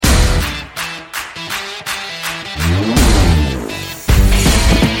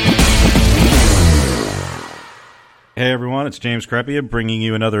Hey everyone, it's James Crepia bringing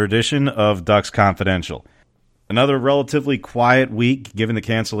you another edition of Ducks Confidential. Another relatively quiet week given the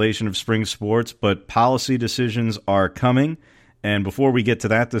cancellation of spring sports, but policy decisions are coming. And before we get to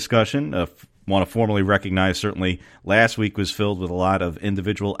that discussion, I want to formally recognize certainly last week was filled with a lot of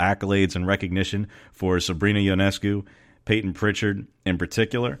individual accolades and recognition for Sabrina Ionescu, Peyton Pritchard in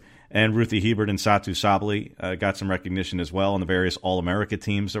particular, and Ruthie Hebert and Satu Sabali got some recognition as well on the various All-America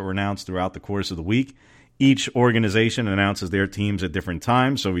teams that were announced throughout the course of the week. Each organization announces their teams at different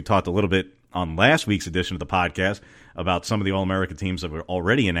times, so we talked a little bit on last week's edition of the podcast about some of the All-America teams that were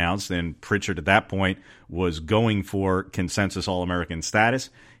already announced, and Pritchard at that point was going for consensus All-American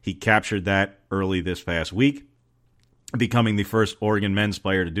status. He captured that early this past week, becoming the first Oregon men's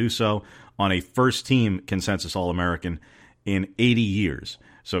player to do so on a first-team consensus All-American in 80 years.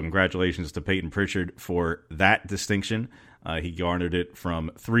 So congratulations to Peyton Pritchard for that distinction. He garnered it from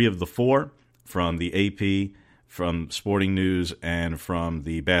 3 of the 4, from the AP, from Sporting News, and from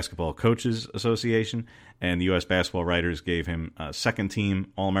the Basketball Coaches Association. And the U.S. Basketball Writers gave him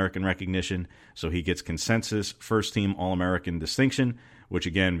second-team All-American recognition, so he gets consensus first-team All-American distinction, which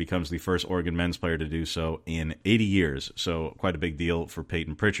again becomes the first Oregon men's player to do so in 80 years. So quite a big deal for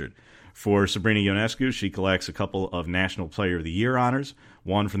Peyton Pritchard. For Sabrina Ionescu, she collects a couple of National Player of the Year honors,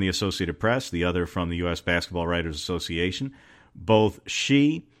 one from the Associated Press, the other from the U.S. Basketball Writers Association. Both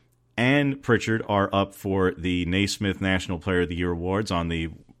she and Pritchard are up for the Naismith National Player of the Year awards on the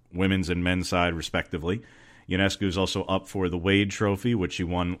women's and men's side, respectively. Ionescu is also up for the Wade Trophy, which she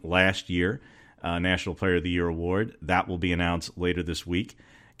won last year, National Player of the Year award. That will be announced later this week.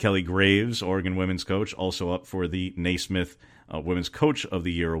 Kelly Graves, Oregon women's coach, also up for the Naismith Women's Coach of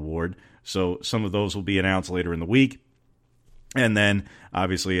the Year award. So some of those will be announced later in the week. And then,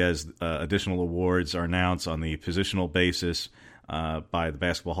 obviously, as additional awards are announced on the positional basis, by the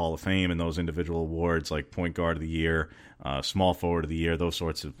Basketball Hall of Fame, and those individual awards like Point Guard of the Year, Small Forward of the Year, those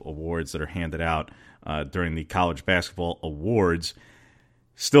sorts of awards that are handed out during the College Basketball Awards.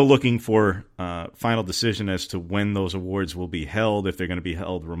 Still looking for final decision as to when those awards will be held, if they're going to be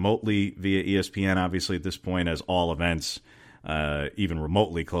held remotely via ESPN, obviously at this point, as all events, even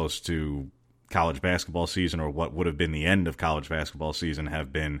remotely close to college basketball season or what would have been the end of college basketball season,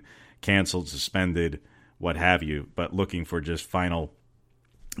 have been canceled, suspended, what have you, but looking for just final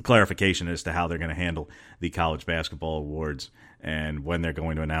clarification as to how they're going to handle the college basketball awards and when they're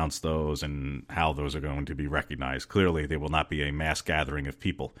going to announce those and how those are going to be recognized. Clearly, there will not be a mass gathering of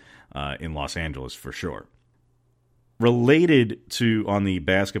people in Los Angeles for sure. Related to on the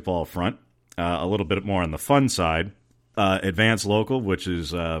basketball front, a little bit more on the fun side, Advance Local, which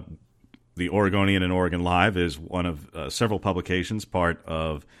is the Oregonian and Oregon Live, is one of several publications, part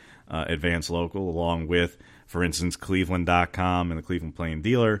of Advance Local, along with, for instance, Cleveland.com and the Cleveland Plain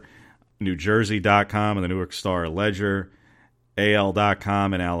Dealer, NewJersey.com and the Newark Star Ledger,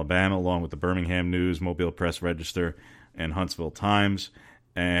 AL.com in Alabama, along with the Birmingham News, Mobile Press Register, and Huntsville Times,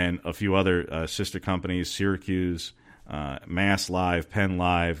 and a few other sister companies, Syracuse, Mass Live, Penn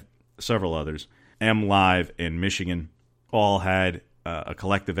Live, several others, M Live in Michigan, all had a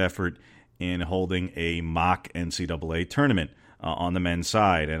collective effort in holding a mock NCAA tournament on the men's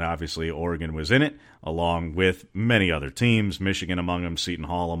side, and obviously Oregon was in it, along with many other teams, Michigan among them, Seton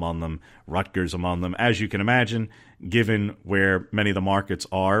Hall among them, Rutgers among them. As you can imagine, given where many of the markets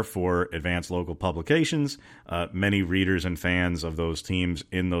are for Advanced Local publications, many readers and fans of those teams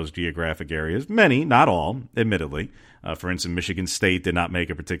in those geographic areas, many, not all, admittedly. For instance, Michigan State did not make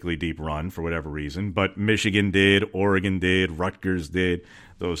a particularly deep run for whatever reason, but Michigan did, Oregon did, Rutgers did,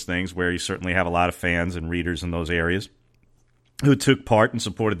 those things where you certainly have a lot of fans and readers in those areas who took part and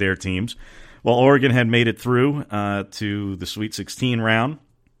supported their teams. Well, Oregon had made it through to the Sweet 16 round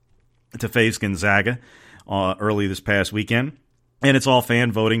to face Gonzaga early this past weekend. And it's all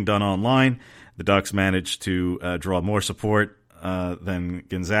fan voting done online. The Ducks managed to draw more support than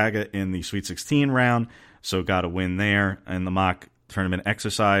Gonzaga in the Sweet 16 round, so got a win there in the mock tournament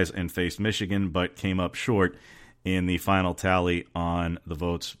exercise and faced Michigan, but came up short in the final tally on the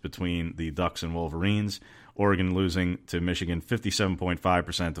votes between the Ducks and Wolverines. Oregon losing to Michigan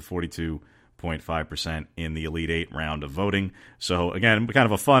 57.5% to 42.5% in the Elite Eight round of voting. So, again, kind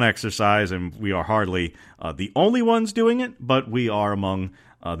of a fun exercise, and we are hardly the only ones doing it, but we are among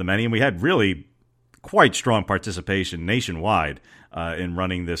the many. And we had really quite strong participation nationwide in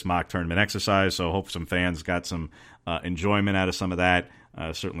running this mock tournament exercise, so I hope some fans got some enjoyment out of some of that.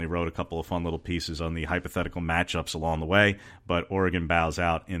 Certainly wrote a couple of fun little pieces on the hypothetical matchups along the way, but Oregon bows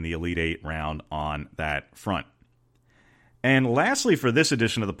out in the Elite Eight round on that front. And lastly, for this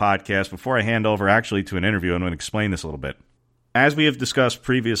edition of the podcast, before I hand over actually to an interview, I'm going to explain this a little bit. As we have discussed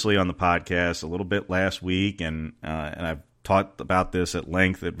previously on the podcast, a little bit last week, and I've talked about this at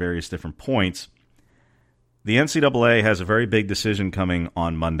length at various different points, the NCAA has a very big decision coming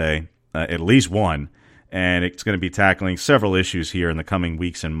on Monday, at least one, and it's going to be tackling several issues here in the coming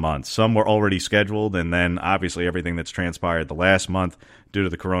weeks and months. Some were already scheduled, and then obviously everything that's transpired the last month due to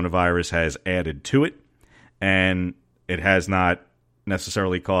the coronavirus has added to it, and it has not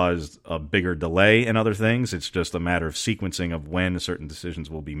necessarily caused a bigger delay in other things. It's just a matter of sequencing of when certain decisions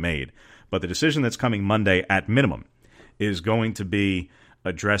will be made. But the decision that's coming Monday at minimum is going to be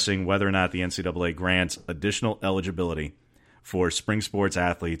addressing whether or not the NCAA grants additional eligibility for spring sports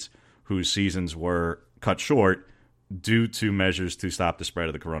athletes whose seasons were cut short due to measures to stop the spread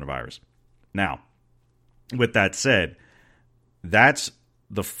of the coronavirus. Now, with that said, that's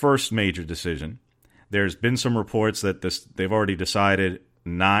the first major decision. There's been some reports that they've already decided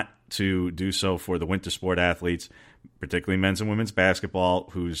not to do so for the winter sport athletes, particularly men's and women's basketball,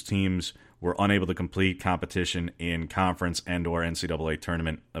 whose teams were unable to complete competition in conference and or NCAA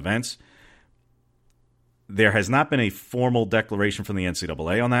tournament events. There has not been a formal declaration from the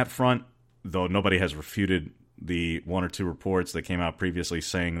NCAA on that front, though nobody has refuted the one or two reports that came out previously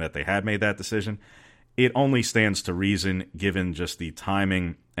saying that they had made that decision. It only stands to reason, given just the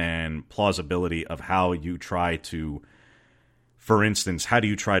timing and plausibility of how you try to, for instance, how do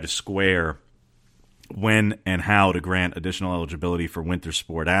you try to square when and how to grant additional eligibility for winter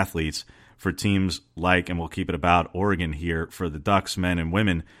sport athletes for teams like, and we'll keep it about Oregon here, for the Ducks, men and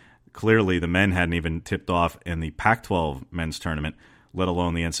women. Clearly, the men hadn't even tipped off in the Pac-12 men's tournament, let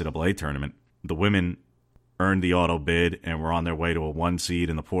alone the NCAA tournament. The women earned the auto bid and were on their way to a 1 seed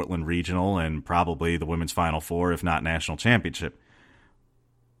in the Portland Regional and probably the women's Final Four, if not national championship.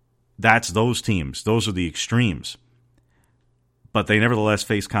 That's those teams. Those are the extremes. But they nevertheless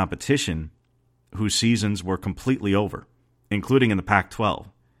face competition whose seasons were completely over, including in the Pac-12.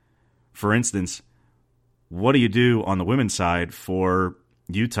 For instance, what do you do on the women's side for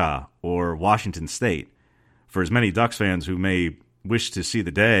Utah or Washington State? For as many Ducks fans who may wish to see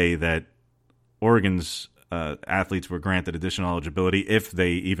the day that Oregon's athletes were granted additional eligibility, if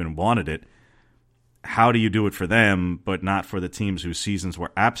they even wanted it, how do you do it for them, but not for the teams whose seasons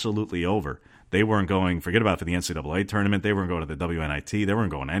were absolutely over? They weren't going, forget about it, for the NCAA tournament. They weren't going to the WNIT. They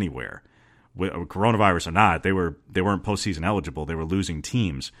weren't going anywhere. With coronavirus or not, they weren't postseason eligible. They were losing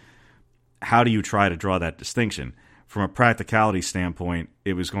teams. How do you try to draw that distinction? From a practicality standpoint,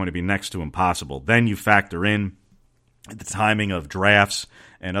 it was going to be next to impossible. Then you factor in the timing of drafts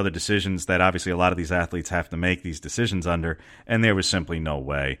and other decisions that obviously a lot of these athletes have to make these decisions under, and there was simply no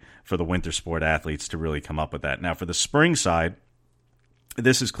way for the winter sport athletes to really come up with that. Now, for the spring side,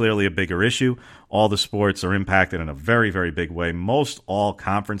 this is clearly a bigger issue. All the sports are impacted in a very, very big way. Most all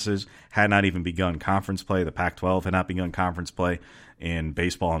conferences had not even begun conference play. The Pac-12 had not begun conference play in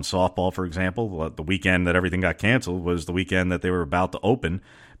baseball and softball, for example. The weekend that everything got canceled was the weekend that they were about to open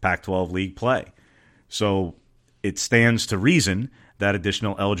Pac-12 league play. So it stands to reason that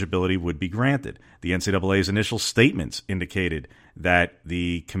additional eligibility would be granted. The NCAA's initial statements indicated that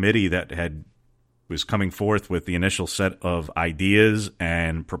the committee that was coming forth with the initial set of ideas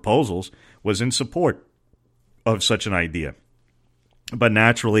and proposals was in support of such an idea. But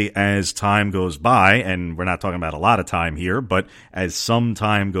naturally, as time goes by, and we're not talking about a lot of time here, but as some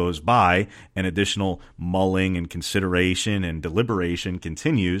time goes by and additional mulling and consideration and deliberation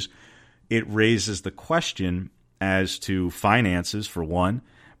continues, it raises the question as to finances, for one,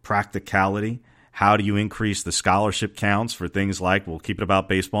 practicality. How do you increase the scholarship counts for things like, we'll keep it about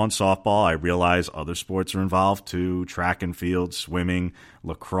baseball and softball. I realize other sports are involved too, track and field, swimming,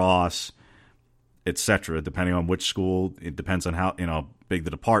 lacrosse, etc. Depending on which school, it depends on how big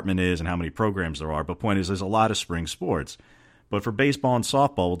the department is and how many programs there are. But point is, there's a lot of spring sports. But for baseball and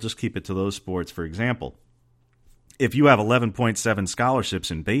softball, we'll just keep it to those sports, for example. If you have 11.7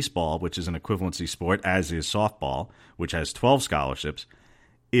 scholarships in baseball, which is an equivalency sport, as is softball, which has 12 scholarships,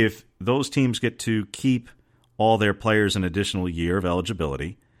 if those teams get to keep all their players an additional year of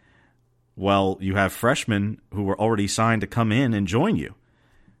eligibility, well, you have freshmen who were already signed to come in and join you.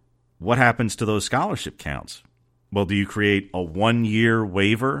 What happens to those scholarship counts? Well, do you create a 1-year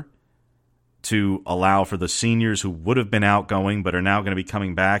waiver to allow for the seniors who would have been outgoing but are now going to be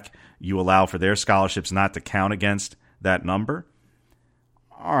coming back? You allow for their scholarships not to count against that number?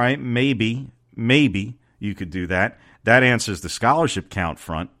 All right, maybe you could do that. That answers the scholarship count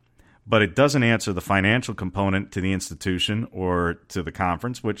front, but it doesn't answer the financial component to the institution or to the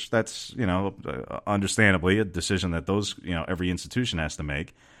conference, which that's, understandably a decision that every institution has to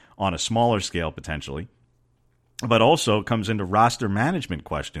make on a smaller scale potentially. But also comes into roster management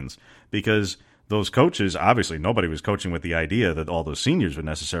questions, because those coaches, obviously nobody was coaching with the idea that all those seniors would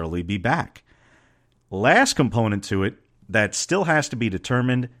necessarily be back. Last component to it that still has to be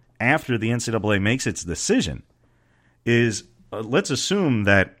determined after the NCAA makes its decision is let's assume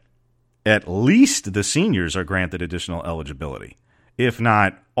that at least the seniors are granted additional eligibility. If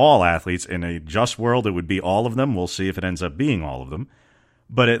not all athletes, in a just world, it would be all of them. We'll see if it ends up being all of them.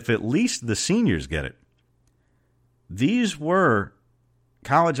 But if at least the seniors get it, these were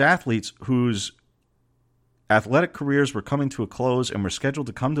college athletes whose athletic careers were coming to a close and were scheduled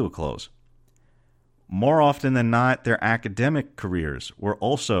to come to a close. More often than not, their academic careers were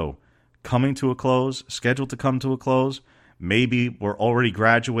also coming to a close, scheduled to come to a close. Maybe were already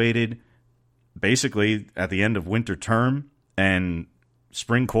graduated basically at the end of winter term and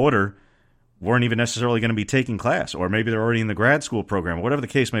spring quarter weren't even necessarily going to be taking class, or maybe they're already in the grad school program, whatever the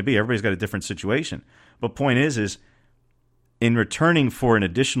case may be. Everybody's got a different situation. But point is in returning for an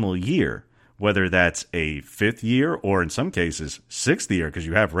additional year, whether that's a fifth year or in some cases sixth year, because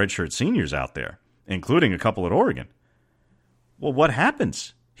you have redshirt seniors out there, including a couple at Oregon. Well, what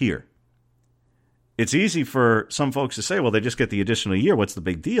happens here? It's easy for some folks to say, well, they just get the additional year. What's the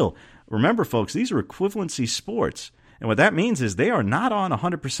big deal? Remember, folks, these are equivalency sports. And what that means is they are not on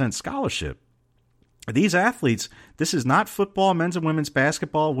 100% scholarship. These athletes, this is not football, men's and women's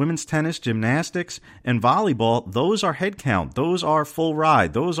basketball, women's tennis, gymnastics, and volleyball. Those are head count. Those are full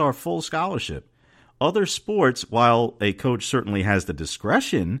ride. Those are full scholarship. Other sports, while a coach certainly has the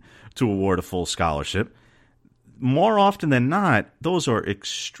discretion to award a full scholarship, more often than not, those are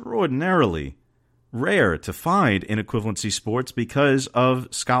extraordinarily rare to find in equivalency sports because of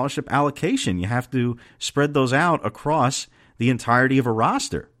scholarship allocation. You have to spread those out across the entirety of a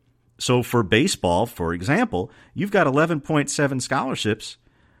roster. So for baseball, for example, you've got 11.7 scholarships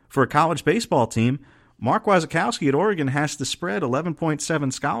for a college baseball team. Mark Wasikowski at Oregon has to spread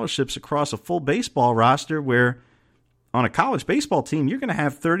 11.7 scholarships across a full baseball roster where on a college baseball team, you're going to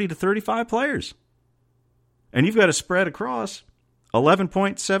have 30 to 35 players. And you've got to spread across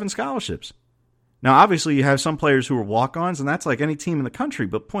 11.7 scholarships. Now, obviously, you have some players who are walk-ons, and that's like any team in the country.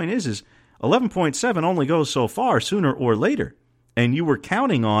 But point is 11.7 only goes so far sooner or later. And you were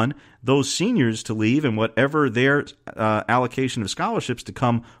counting on those seniors to leave and whatever their allocation of scholarships to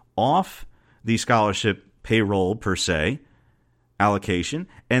come off the scholarship payroll, per se, allocation,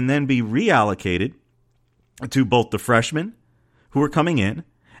 and then be reallocated to both the freshmen who are coming in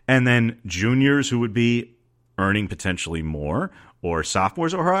and then juniors who would be earning potentially more, or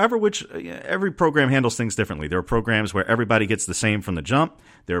sophomores, or however, which every program handles things differently. There are programs where everybody gets the same from the jump.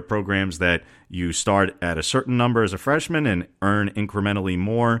 There are programs that you start at a certain number as a freshman and earn incrementally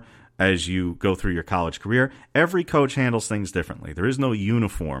more as you go through your college career. Every coach handles things differently. There is no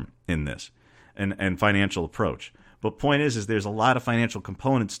uniform in this and financial approach. But point is there's a lot of financial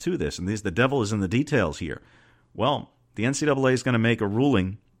components to this, and the devil is in the details here. Well, the NCAA is going to make a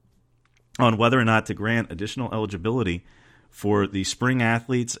ruling on whether or not to grant additional eligibility for the spring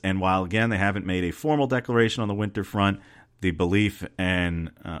athletes, and while, again, they haven't made a formal declaration on the winter front, the belief and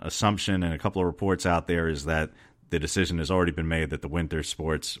assumption and a couple of reports out there is that the decision has already been made that the winter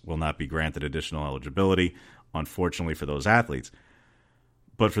sports will not be granted additional eligibility, unfortunately, for those athletes.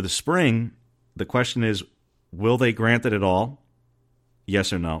 But for the spring, the question is, will they grant it at all?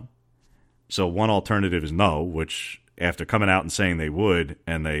 Yes or no? So one alternative is no, which after coming out and saying they would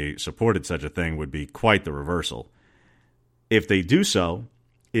and they supported such a thing would be quite the reversal. If they do so,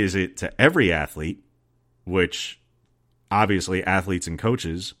 is it to every athlete, which obviously athletes and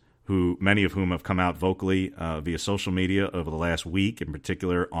coaches, who many of whom have come out vocally via social media over the last week, in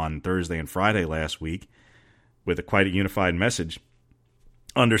particular on Thursday and Friday last week, with quite a unified message,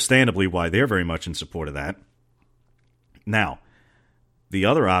 understandably why they're very much in support of that. Now, the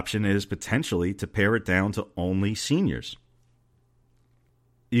other option is potentially to pare it down to only seniors.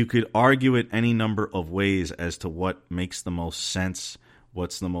 You could argue it any number of ways as to what makes the most sense,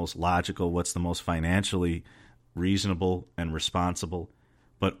 what's the most logical, what's the most financially reasonable and responsible.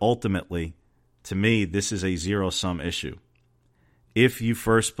 But ultimately, to me, this is a zero-sum issue. If you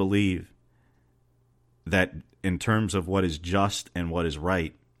first believe that in terms of what is just and what is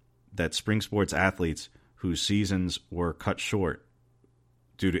right, that spring sports athletes whose seasons were cut short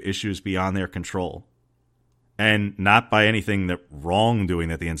due to issues beyond their control, and not by anything that wrongdoing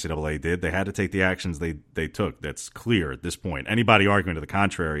that the NCAA did. They had to take the actions they took. That's clear at this point. Anybody arguing to the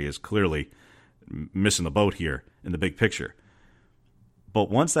contrary is clearly missing the boat here in the big picture.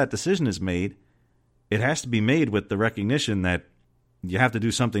 But once that decision is made, it has to be made with the recognition that you have to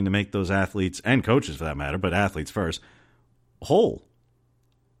do something to make those athletes, and coaches for that matter, but athletes first, whole.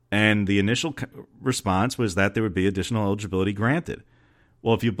 And the initial response was that there would be additional eligibility granted.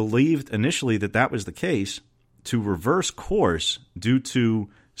 Well, if you believed initially that that was the case, to reverse course due to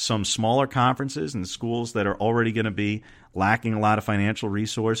some smaller conferences and schools that are already going to be lacking a lot of financial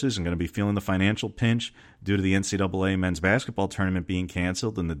resources and going to be feeling the financial pinch due to the NCAA men's basketball tournament being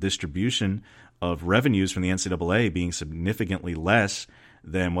canceled and the distribution of revenues from the NCAA being significantly less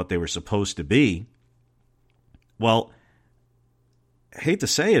than what they were supposed to be. Well, I hate to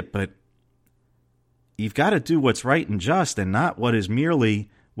say it, but you've got to do what's right and just and not what is merely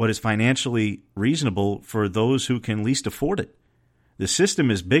what is financially reasonable for those who can least afford it. The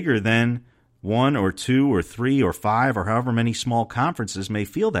system is bigger than one or two or three or five or however many small conferences may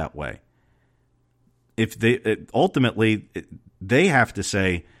feel that way. If they ultimately they have to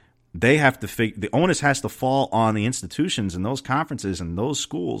say the onus has to fall on the institutions and those conferences and those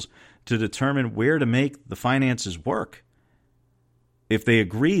schools to determine where to make the finances work. If they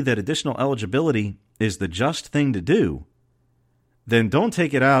agree that additional eligibility is the just thing to do, then don't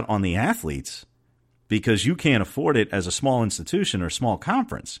take it out on the athletes because you can't afford it as a small institution or small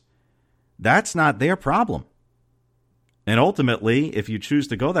conference. That's not their problem. And ultimately, if you choose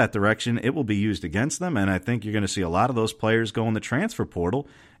to go that direction, it will be used against them. And I think you're going to see a lot of those players go in the transfer portal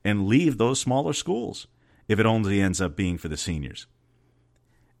and leave those smaller schools if it only ends up being for the seniors.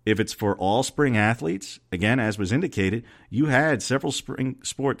 If it's for all spring athletes, again, as was indicated, you had several spring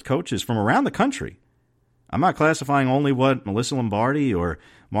sport coaches from around the country. I'm not classifying only what Melissa Lombardi or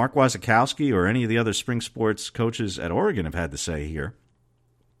Mark Wasikowski or any of the other spring sports coaches at Oregon have had to say here.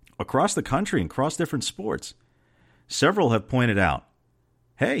 Across the country and across different sports, several have pointed out,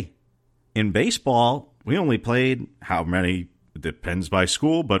 hey, in baseball, we only played how many, it depends by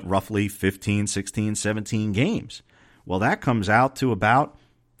school, but roughly 15, 16, 17 games. Well, that comes out to about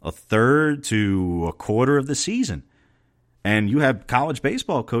a third to a quarter of the season. And you have college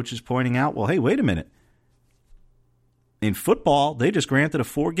baseball coaches pointing out, well, hey, wait a minute. In football, they just granted a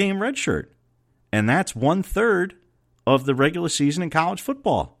 4-game red shirt, and that's 1/3 of the regular season in college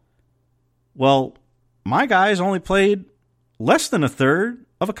football. Well, my guys only played less than 1/3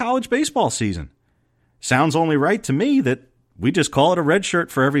 of a college baseball season. Sounds only right to me that we just call it a red shirt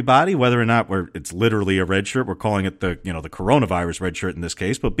for everybody, whether or not it's literally a red shirt. We're calling it the coronavirus red shirt in this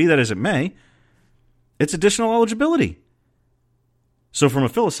case, but be that as it may, it's additional eligibility. So from a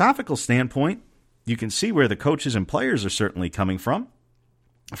philosophical standpoint, you can see where the coaches and players are certainly coming from.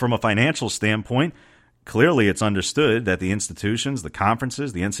 From a financial standpoint, clearly it's understood that the institutions, the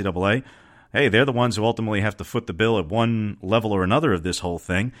conferences, the NCAA, hey, they're the ones who ultimately have to foot the bill at one level or another of this whole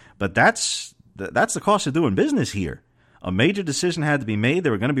thing. But that's the cost of doing business here. A major decision had to be made.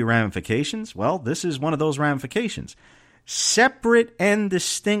 There were going to be ramifications. Well, this is one of those ramifications. Separate and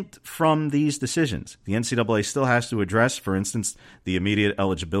distinct from these decisions, the NCAA still has to address, for instance, the immediate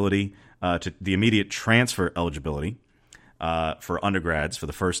eligibility, the immediate transfer eligibility for undergrads, for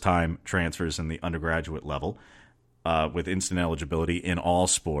the first-time transfers in the undergraduate level, with instant eligibility in all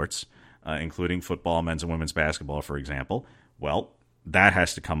sports, including football, men's and women's basketball, for example. Well, that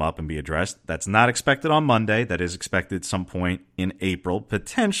has to come up and be addressed. That's not expected on Monday. That is expected some point in April,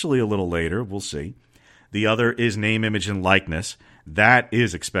 potentially a little later. We'll see. The other is name, image, and likeness. That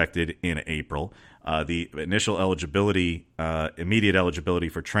is expected in April. The initial eligibility, immediate eligibility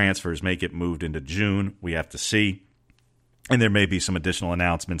for transfers may get moved into June. We have to see. And there may be some additional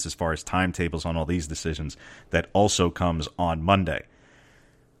announcements as far as timetables on all these decisions that also comes on Monday.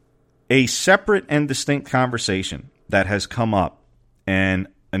 A separate and distinct conversation that has come up and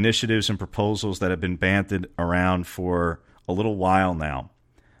initiatives and proposals that have been bandied around for a little while now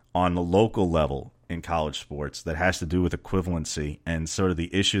on the local level in college sports that has to do with equivalency and sort of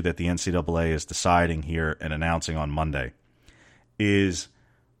the issue that the NCAA is deciding here and announcing on Monday is,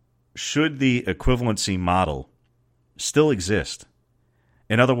 should the equivalency model still exist?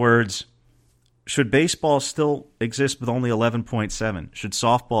 In other words, should baseball still exist with only 11.7? Should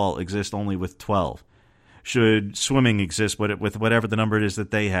softball exist only with 12? Should swimming exist with whatever the number it is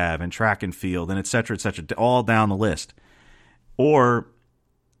that they have, and track and field, and et cetera, all down the list? Or,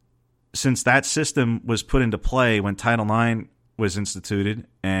 since that system was put into play when Title IX was instituted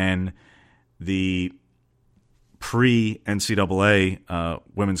and the pre-NCAA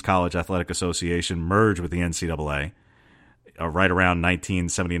Women's College Athletic Association merged with the NCAA right around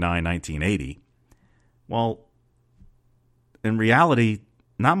 1979, 1980, well, in reality,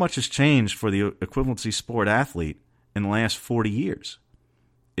 not much has changed for the equivalency sport athlete in the last 40 years.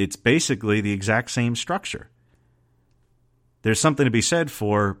 It's basically the exact same structure. There's something to be said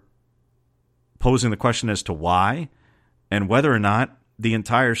for posing the question as to why and whether or not the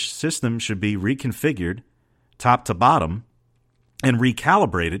entire system should be reconfigured top to bottom and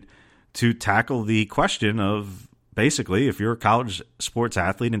recalibrated to tackle the question of basically, if you're a college sports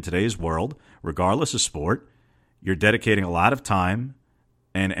athlete in today's world, regardless of sport, you're dedicating a lot of time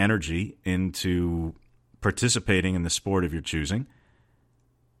and energy into participating in the sport of your choosing.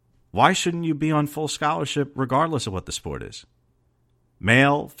 Why shouldn't you be on full scholarship regardless of what the sport is?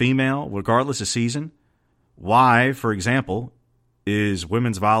 Male, female, regardless of season? Why, for example, is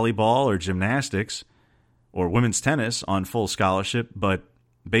women's volleyball or gymnastics or women's tennis on full scholarship, but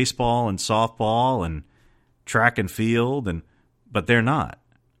baseball and softball and track and field, but they're not?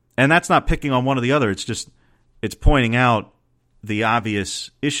 And that's not picking on one or the other. It's pointing out the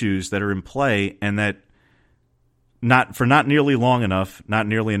obvious issues that are in play, and that not nearly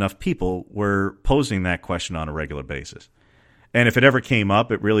enough people were posing that question on a regular basis. And if it ever came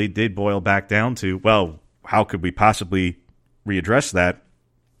up, it really did boil back down to, well, how could we possibly readdress that?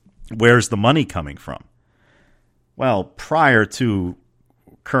 Where's the money coming from? Well, prior to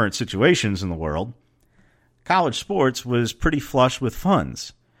current situations in the world, college sports was pretty flush with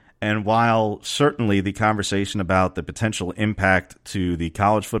funds. And while certainly the conversation about the potential impact to the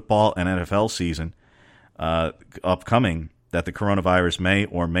college football and NFL season upcoming that the coronavirus may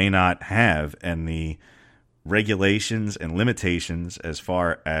or may not have, and the regulations and limitations as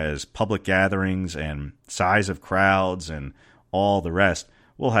far as public gatherings and size of crowds and all the rest,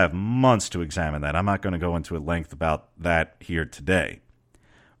 we'll have months to examine that. I'm not going to go into at length about that here today.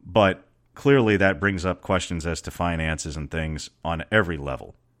 But clearly that brings up questions as to finances and things on every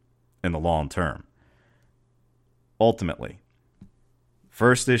level in the long term. Ultimately,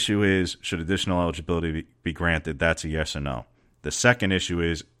 first issue is, should additional eligibility be granted? That's a yes or no. The second issue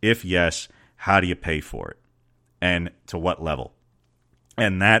is, if yes, how do you pay for it? And to what level?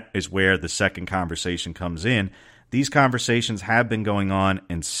 And that is where the second conversation comes in. These conversations have been going on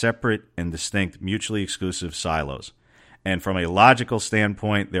in separate and distinct, mutually exclusive silos. And from a logical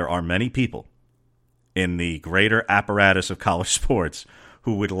standpoint, there are many people in the greater apparatus of college sports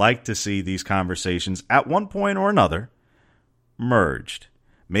who would like to see these conversations at one point or another merged.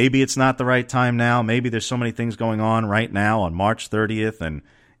 Maybe it's not the right time now. Maybe there's so many things going on right now on March 30th and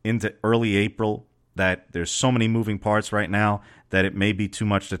into early April that there's so many moving parts right now that it may be too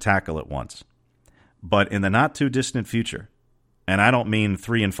much to tackle at once. But in the not too distant future, and I don't mean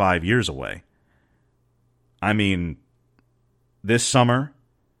 3 and 5 years away, I mean this summer,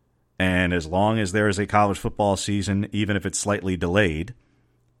 and as long as there is a college football season, even if it's slightly delayed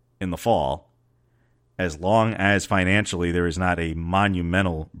in the fall, as long as financially there is not a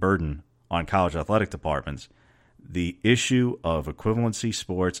monumental burden on college athletic departments, the issue of equivalency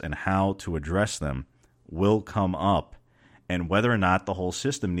sports and how to address them will come up, and whether or not the whole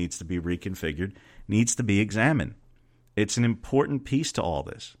system needs to be reconfigured needs to be examined. It's an important piece to all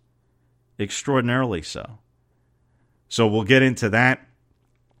this, extraordinarily so. So we'll get into that,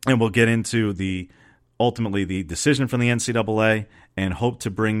 and we'll get into ultimately the decision from the NCAA, and hope to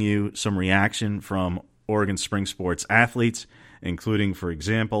bring you some reaction from Oregon spring sports athletes, including, for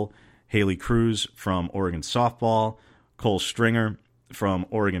example, Haley Cruz from Oregon softball, Cole Stringer from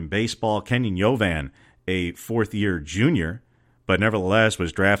Oregon baseball, Kenyon Yovan, a fourth-year junior, but nevertheless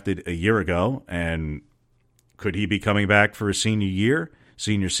was drafted a year ago, and could he be coming back for a senior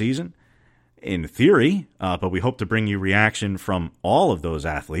season? In theory, but we hope to bring you reaction from all of those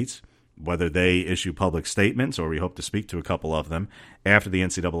athletes, whether they issue public statements, or we hope to speak to a couple of them after the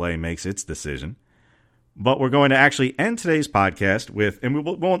NCAA makes its decision. But we're going to actually end today's podcast with, and we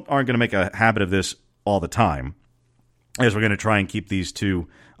aren't going to make a habit of this all the time, as we're going to try and keep these two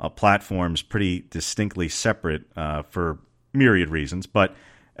platforms pretty distinctly separate for myriad reasons. But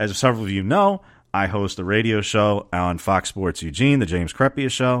as several of you know, I host a radio show on Fox Sports Eugene, the James Crepea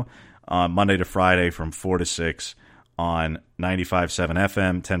Show, Monday to Friday from 4 to 6 on 95.7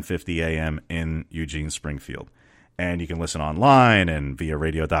 FM, 1050 AM in Eugene, Springfield. And you can listen online and via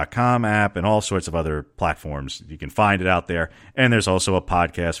radio.com app and all sorts of other platforms. You can find it out there. And there's also a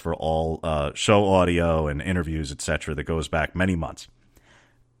podcast for all show audio and interviews, etc., that goes back many months.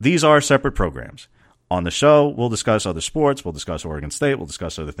 These are separate programs. On the show, we'll discuss other sports. We'll discuss Oregon State. We'll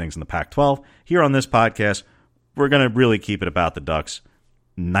discuss other things in the Pac-12. Here on this podcast, we're going to really keep it about the Ducks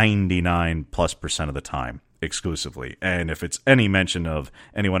 99+% of the time. Exclusively. And if it's any mention of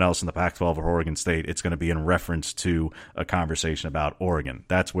anyone else in the Pac-12 or Oregon State, it's going to be in reference to a conversation about Oregon.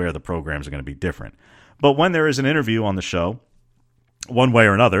 That's where the programs are going to be different. But when there is an interview on the show, one way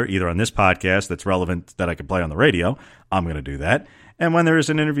or another, either on this podcast that's relevant that I can play on the radio, I'm going to do that. And when there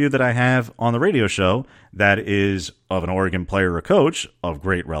is an interview that I have on the radio show that is of an Oregon player or coach of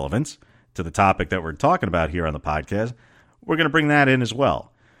great relevance to the topic that we're talking about here on the podcast, we're going to bring that in as well.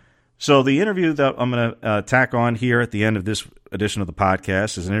 So the interview that I'm going to tack on here at the end of this edition of the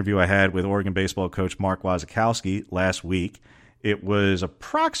podcast is an interview I had with Oregon baseball coach Mark Wasikowski last week. It was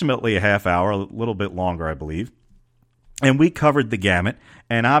approximately a half hour, a little bit longer, I believe. And we covered the gamut.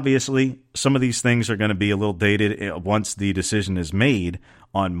 And obviously, some of these things are going to be a little dated once the decision is made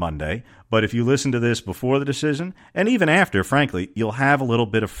on Monday. But if you listen to this before the decision, and even after, frankly, you'll have a little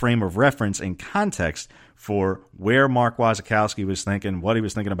bit of frame of reference and context for where Mark Wasikowski was thinking, what he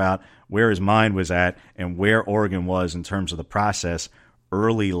was thinking about, where his mind was at, and where Oregon was in terms of the process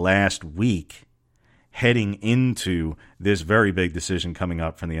early last week heading into this very big decision coming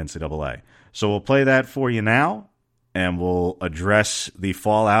up from the NCAA. So we'll play that for you now, and we'll address the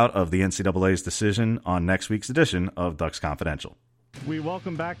fallout of the NCAA's decision on next week's edition of Ducks Confidential. We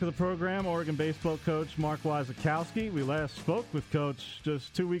welcome back to the program Oregon baseball coach Mark Wasikowski. We last spoke with Coach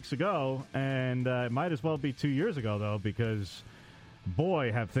just 2 weeks ago, and it might as well be 2 years ago, though, because, boy,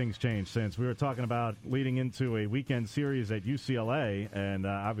 have things changed since. We were talking about leading into a weekend series at UCLA, and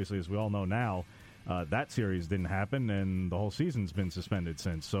obviously, as we all know now, that series didn't happen, and the whole season's been suspended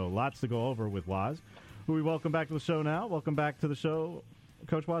since. So lots to go over with Waz, who we welcome back to the show now. Welcome back to the show,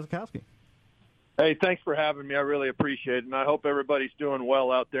 Coach Wasikowski. Hey, thanks for having me. I really appreciate it, and I hope everybody's doing well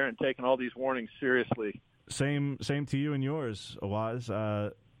out there and taking all these warnings seriously. Same to you and yours, Waz.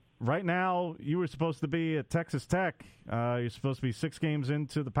 Right now, you were supposed to be at Texas Tech. You're supposed to be 6 games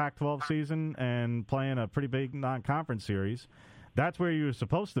into the Pac-12 season and playing a pretty big non-conference series. That's where you were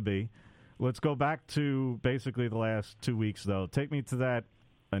supposed to be. Let's go back to basically the last 2 weeks, though. Take me to that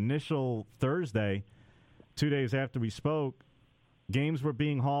initial Thursday, 2 days after we spoke. Games were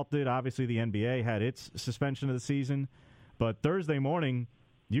being halted. Obviously, the NBA had its suspension of the season. But Thursday morning,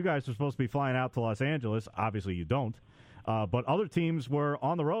 you guys were supposed to be flying out to Los Angeles. Obviously, you don't. But other teams were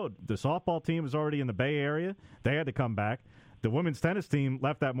on the road. The softball team was already in the Bay Area. They had to come back. The women's tennis team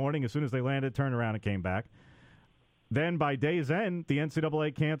left that morning. As soon as they landed, turned around and came back. Then by day's end, the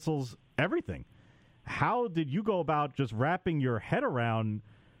NCAA cancels everything. How did you go about just wrapping your head around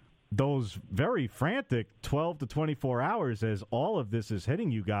those very frantic 12 to 24 hours as all of this is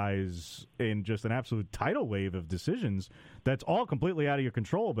hitting you guys in just an absolute tidal wave of decisions that's all completely out of your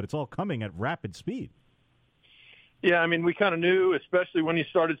control, but it's all coming at rapid speed? Yeah, I mean, we kind of knew, especially when you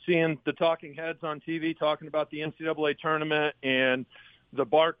started seeing the talking heads on TV talking about the NCAA tournament and the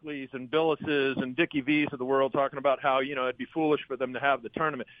Barkleys and Billises and Dickie V's of the world talking about how, it'd be foolish for them to have the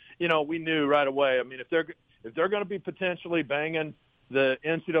tournament. We knew right away. I mean, if they're going to be potentially banging the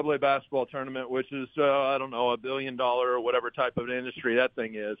NCAA basketball tournament, which is, $1 billion or whatever type of industry that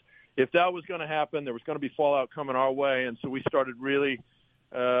thing is, if that was going to happen, there was going to be fallout coming our way. And so we started really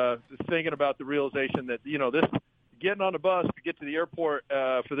thinking about the realization that, this getting on a bus to get to the airport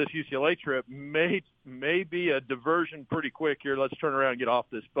for this UCLA trip may be a diversion pretty quick here. Let's turn around and get off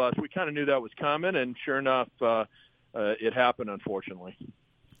this bus. We kind of knew that was coming, and sure enough, it happened, unfortunately.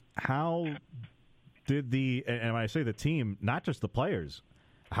 How did and when I say the team, not just the players,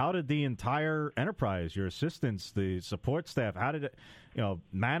 how did the entire enterprise, your assistants, the support staff, how did it,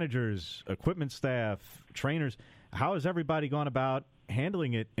 managers, equipment staff, trainers, how has everybody gone about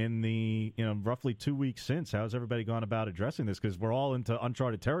handling it in the roughly 2 weeks since? How has everybody gone about addressing this? Because we're all into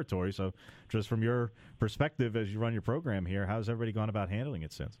uncharted territory. So just from your perspective as you run your program here, how has everybody gone about handling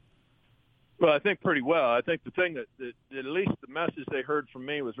it since? Well, I think pretty well. I think the thing that at least the message they heard from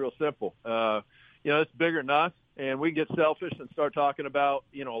me was real simple. It's bigger than us, and we can get selfish and start talking about,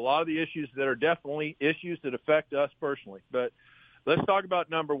 a lot of the issues that are definitely issues that affect us personally. But let's talk about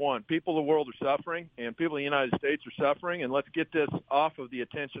number one. People in the world are suffering, and people in the United States are suffering, and let's get this off of the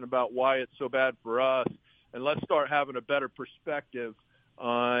attention about why it's so bad for us, and let's start having a better perspective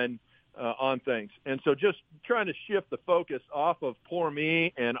on things. And so just trying to shift the focus off of poor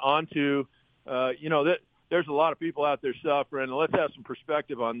me and onto, that there's a lot of people out there suffering, and let's have some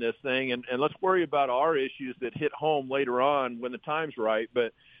perspective on this thing, and let's worry about our issues that hit home later on when the time's right,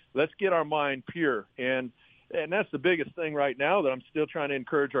 but let's get our mind pure. And that's the biggest thing right now that I'm still trying to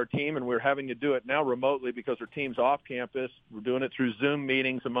encourage our team, and we're having to do it now remotely because our team's off campus. We're doing it through Zoom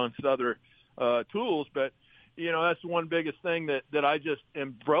meetings amongst other tools, but that's the one biggest thing that I just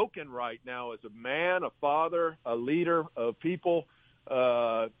am broken right now as a man, a father, a leader of people,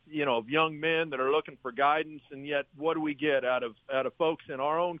 of young men that are looking for guidance. And yet what do we get out of folks in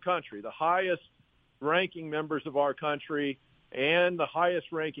our own country, the highest ranking members of our country and the highest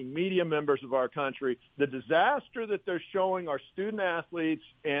ranking media members of our country? The disaster that they're showing our student athletes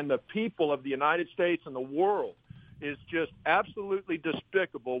and the people of the United States and the world is just absolutely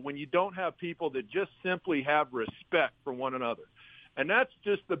despicable when you don't have people that just simply have respect for one another. And that's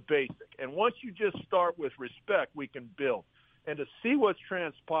just the basic. And once you just start with respect, we can build. and to see what's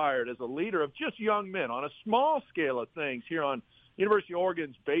transpired as a leader of just young men on a small scale of things here on University of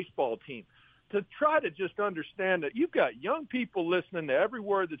Oregon's baseball team, to try to just understand that you've got young people listening to every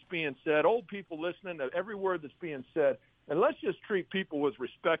word that's being said, old people listening to every word that's being said, and let's just treat people with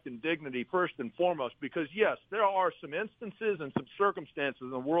respect and dignity first and foremost, because, yes, there are some instances and some circumstances in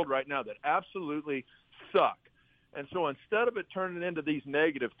the world right now that absolutely suck. And so instead of it turning into these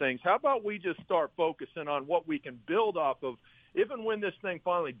negative things, how about we just start focusing on what we can build off of? Even when this thing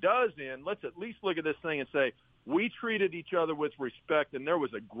finally does end, let's at least look at this thing and say, we treated each other with respect, and there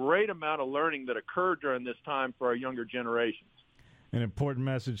was a great amount of learning that occurred during this time for our younger generations. An important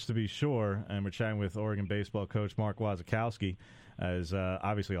message to be sure, and we're chatting with Oregon baseball coach Mark Wasikowski, as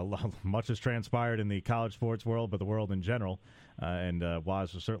obviously much has transpired in the college sports world, but the world in general, and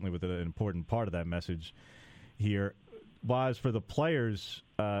Waz was certainly with an important part of that message here. Waz, for the players,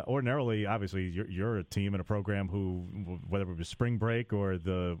 ordinarily, obviously, you're a team and a program who, whether it was spring break or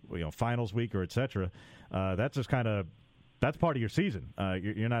the finals week or et cetera, that's just that's part of your season.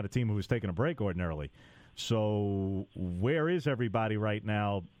 You're not a team who's taking a break ordinarily. So where is everybody right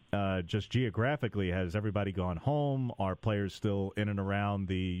now, just geographically? Has everybody gone home? Are players still in and around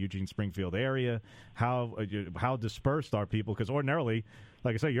the Eugene-Springfield area? How dispersed are people? Because ordinarily,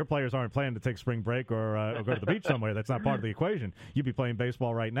 like I say, your players aren't planning to take spring break or go to the beach somewhere. That's not part of the equation. You'd be playing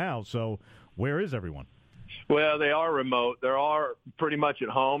baseball right now. So where is everyone? Well, they are remote. They are pretty much at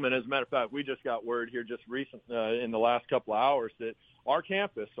home. And as a matter of fact, we just got word here just in the last couple of hours that our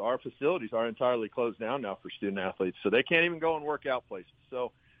campus, our facilities are entirely closed down now for student athletes. So they can't even go and work out places.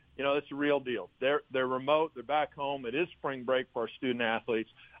 So, it's a real deal. They're remote. They're back home. It is spring break for our student athletes.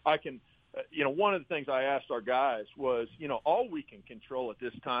 One of the things I asked our guys was, all we can control at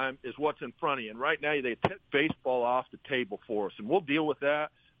this time is what's in front of you. And right now they took baseball off the table for us, and we'll deal with that.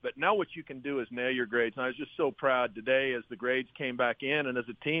 But now what you can do is nail your grades. And I was just so proud today as the grades came back in, and as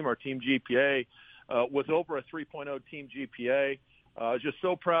a team, our team GPA was over a 3.0 team GPA. I was just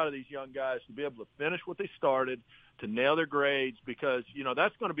so proud of these young guys to be able to finish what they started, to nail their grades, because,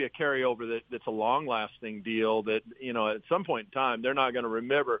 that's going to be a carryover that's a long-lasting deal that, at some point in time, they're not going to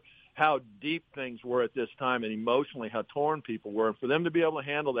remember how deep things were at this time and emotionally how torn people were. And for them to be able to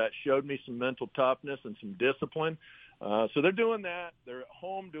handle that showed me some mental toughness and some discipline. So they're doing that. They're at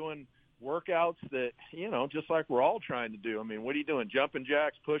home doing workouts that, just like we're all trying to do. I mean, what are you doing? Jumping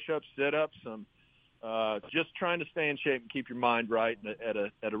jacks, push-ups, sit-ups, just trying to stay in shape and keep your mind right at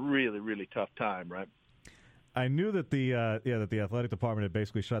a really, really tough time, right? I knew that the athletic department had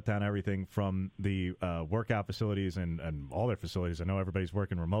basically shut down everything from the workout facilities and all their facilities. I know everybody's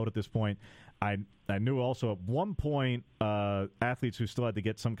working remote at this point. I knew also at one point athletes who still had to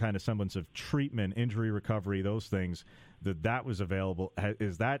get some kind of semblance of treatment, injury recovery, those things, that was available.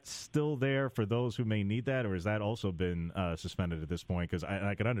 Is that still there for those who may need that, or has that also been suspended at this point? Because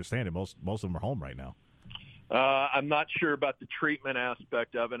I can understand it. Most of them are home right now. I'm not sure about the treatment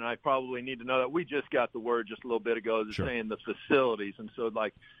aspect of it, and I probably need to know that. We just got the word just a little bit ago saying the facilities, and so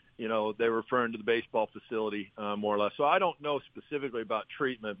they're referring to the baseball facility more or less. So I don't know specifically about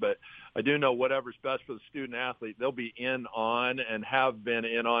treatment, but I do know whatever's best for the student athlete, they'll be in on and have been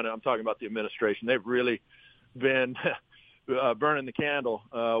in on it. I'm talking about the administration. They've really been burning the candle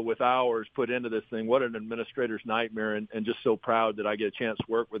with hours put into this thing. What an administrator's nightmare, and just so proud that I get a chance to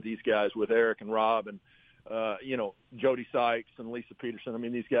work with these guys, with Eric and Rob and Jody Sykes and Lisa Peterson. I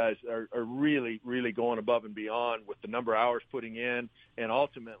mean, these guys are really, really going above and beyond with the number of hours putting in and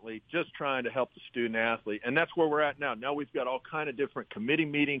ultimately just trying to help the student athlete. And that's where we're at now. Now we've got all kind of different committee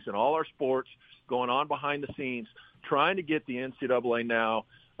meetings in all our sports going on behind the scenes, trying to get the NCAA now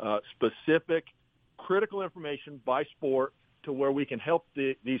specific critical information by sport to where we can help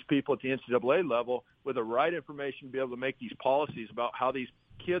these people at the NCAA level with the right information to be able to make these policies about how these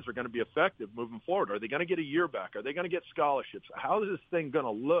kids are going to be effective moving forward. Are they going to get a year back? Are they going to get scholarships? How is this thing going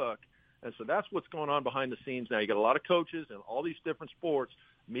to look? And so that's what's going on behind the scenes now. You got a lot of coaches in all these different sports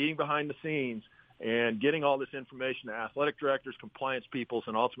meeting behind the scenes and getting all this information to athletic directors, compliance peoples,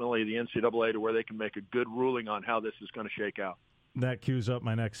 and ultimately the NCAA to where they can make a good ruling on how this is going to shake out. That cues up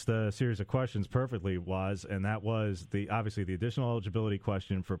my next series of questions perfectly, Waz, and that was obviously the additional eligibility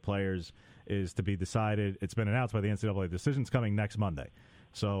question for players is to be decided. It's been announced by the NCAA. The decision's coming next Monday.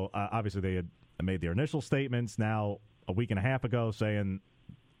 So obviously they had made their initial statements now a week and a half ago saying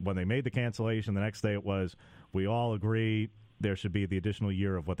when they made the cancellation, the next day it was, we all agree there should be the additional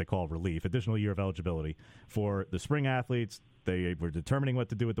year of what they call relief, additional year of eligibility. For the spring athletes, they were determining what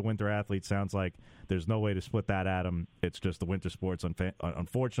to do with the winter athletes. Sounds like there's no way to split that atom. It's just the winter sports.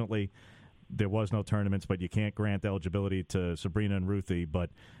 Unfortunately, there was no tournaments, but you can't grant eligibility to Sabrina and Ruthie, but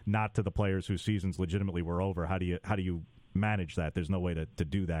not to the players whose seasons legitimately were over. How do you manage that. There's no way to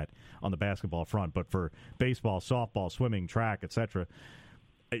do that on the basketball front. But for baseball, softball, swimming, track, etc.,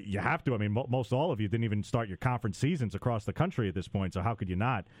 you have to. I mean, most all of you didn't even start your conference seasons across the country at this point, so how could you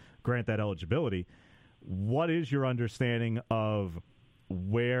not grant that eligibility? What is your understanding of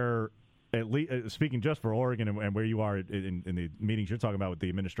where, at least speaking just for Oregon and where you are in the meetings you're talking about with the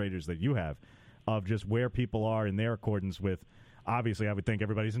administrators that you have, of just where people are in their accordance with? Obviously, I would think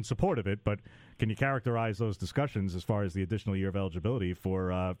everybody's in support of it, but can you characterize those discussions as far as the additional year of eligibility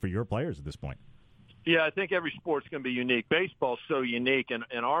for your players at this point? Yeah, I think every sport's going to be unique. Baseball's so unique, and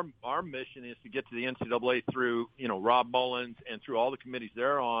our mission is to get to the NCAA through Rob Mullins and through all the committees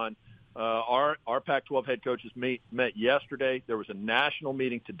they're on. Our Pac-12 head coaches met yesterday. There was a national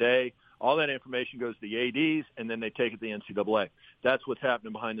meeting today. All that information goes to the ADs, and then they take it to the NCAA. That's what's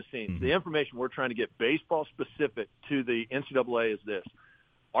happening behind the scenes. Mm-hmm. The information we're trying to get baseball-specific to the NCAA is this.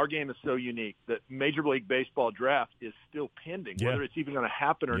 Our game is so unique that Major League Baseball draft is still pending, whether it's even going to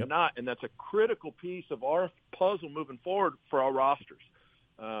happen or not, and that's a critical piece of our puzzle moving forward for our rosters.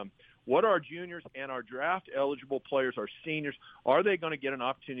 What are our juniors and our draft-eligible players, our seniors, are they going to get an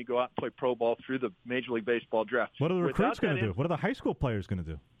opportunity to go out and play pro ball through the Major League Baseball draft? What are the recruits going to do? What are the high school players going to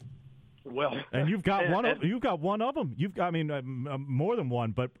do? Well, and you've got you've got one of them. You've got, more than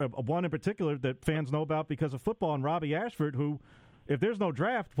one, but one in particular that fans know about because of football, and Robbie Ashford, who, if there's no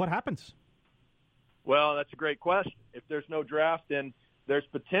draft, what happens? Well, that's a great question. If there's no draft, then there's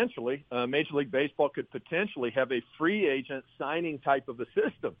potentially Major League Baseball could potentially have a free agent signing type of a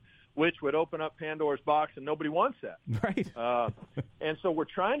system, which would open up Pandora's box, and nobody wants that. Right. And so we're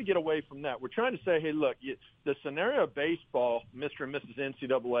trying to get away from that. We're trying to say, hey, look, the scenario of baseball, Mr. and Mrs.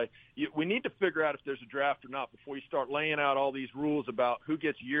 NCAA, we need to figure out if there's a draft or not before you start laying out all these rules about who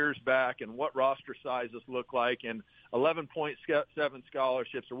gets years back and what roster sizes look like and 11.7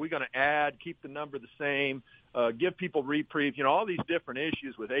 scholarships. Are we going to add, keep the number the same, give people reprieve, all these different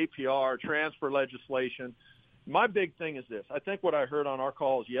issues with APR, transfer legislation. My big thing is this. I think what I heard on our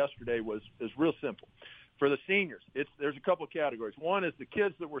calls yesterday is real simple. For the seniors, there's a couple of categories. One is the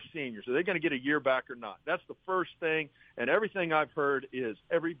kids that were seniors. Are they going to get a year back or not? That's the first thing. And everything I've heard is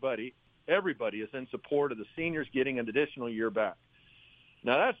everybody is in support of the seniors getting an additional year back.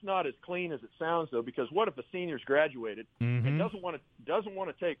 Now, that's not as clean as it sounds, though, because what if a senior's graduated and doesn't want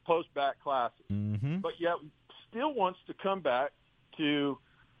to take post-bac classes, but yet still wants to come back to,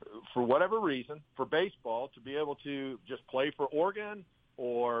 for whatever reason, for baseball, to be able to just play for Oregon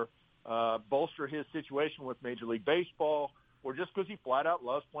or bolster his situation with Major League Baseball, or just because he flat out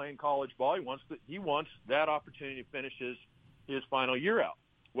loves playing college ball, he wants that opportunity to finish his final year out.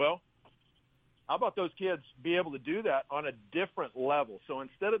 Well, how about those kids be able to do that on a different level? So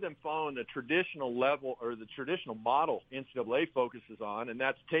instead of them following the traditional level or the traditional model NCAA focuses on, and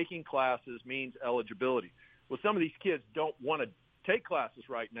that's taking classes means eligibility. Well, some of these kids don't want to take classes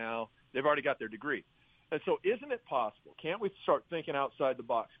right now. They've already got their degree. And so isn't it possible? Can't we start thinking outside the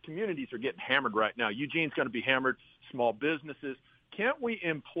box? Communities are getting hammered right now. Eugene's going to be hammered, small businesses. Can't we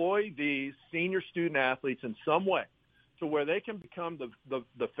employ these senior student athletes in some way to where they can become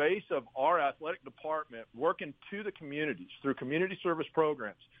the face of our athletic department, working to the communities through community service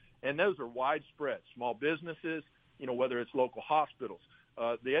programs? And those are widespread. Small businesses, whether it's local hospitals,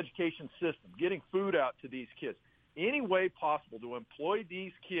 the education system, getting food out to these kids. Any way possible to employ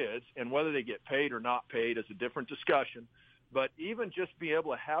these kids, and whether they get paid or not paid is a different discussion, but even just be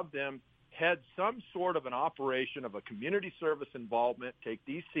able to have them head some sort of an operation of a community service involvement, take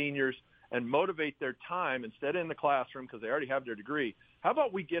these seniors and motivate their time instead of in the classroom because they already have their degree. How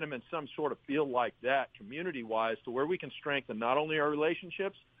about we get them in some sort of field like that community-wise to where we can strengthen not only our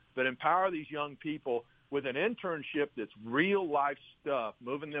relationships, but empower these young people with an internship that's real-life stuff,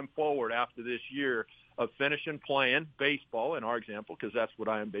 moving them forward after this year of finishing playing baseball, in our example, because that's what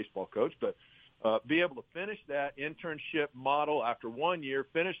I am, baseball coach, but be able to finish that internship model after 1 year,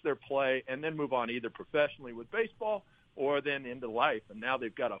 finish their play, and then move on either professionally with baseball or then into life. And now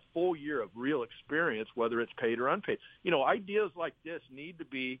they've got a full year of real experience, whether it's paid or unpaid. Ideas like this need to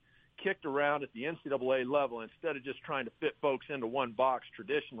be kicked around at the NCAA level instead of just trying to fit folks into one box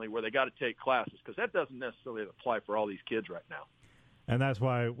traditionally where they got to take classes, because that doesn't necessarily apply for all these kids right now. And that's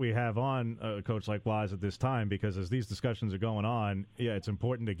why we have on a coach like Wise at this time, because as these discussions are going on, it's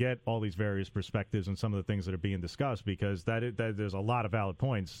important to get all these various perspectives and some of the things that are being discussed, because that there's a lot of valid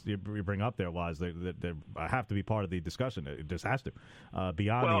points you bring up there, Wise, that have to be part of the discussion. It just has to,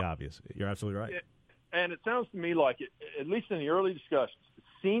 beyond the obvious. You're absolutely right. And it sounds to me like, at least in the early discussions,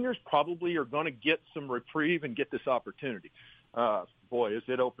 seniors probably are going to get some reprieve and get this opportunity. Boy, has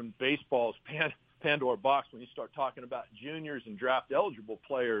it opened baseball's Pandora box when you start talking about juniors and draft-eligible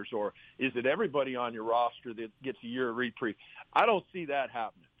players, or is it everybody on your roster that gets a year of reprieve? I don't see that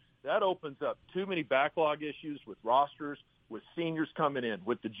happening. That opens up too many backlog issues with rosters, with seniors coming in,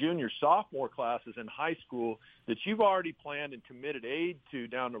 with the junior, sophomore classes in high school that you've already planned and committed aid to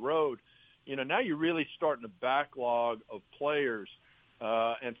down the road. Now you're really starting a backlog of players,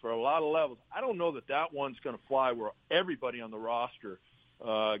 and for a lot of levels. I don't know that one's going to fly where everybody on the roster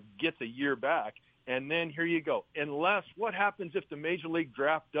gets a year back. And then here you go. Unless, what happens if the Major League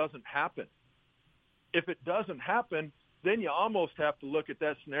Draft doesn't happen? If it doesn't happen, then you almost have to look at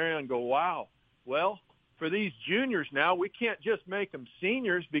that scenario and go, wow, well, for these juniors now, we can't just make them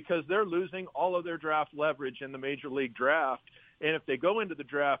seniors because they're losing all of their draft leverage in the Major League Draft. And if they go into the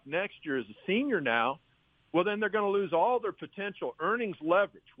draft next year as a senior now, well, then they're going to lose all their potential earnings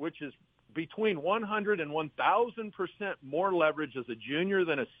leverage, which is between 100 and 1,000% more leverage as a junior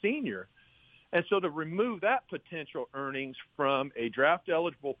than a senior. And so to remove that potential earnings from a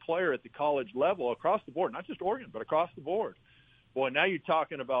draft-eligible player at the college level across the board, not just Oregon, but across the board, boy, now you're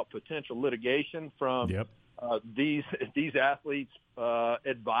talking about potential litigation from these athletes,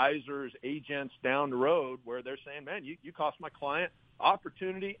 advisors, agents down the road where they're saying, man, you cost my client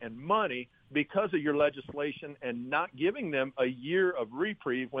opportunity and money because of your legislation and not giving them a year of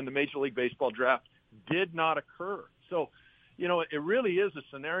reprieve when the Major League Baseball draft did not occur. So, it really is a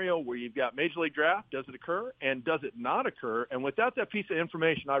scenario where you've got Major League Draft. Does it occur and does it not occur? And without that piece of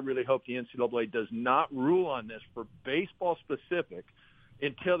information, I really hope the NCAA does not rule on this for baseball specific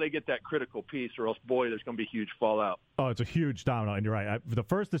until they get that critical piece, or else, boy, there's going to be huge fallout. Oh, it's a huge domino, and you're right. The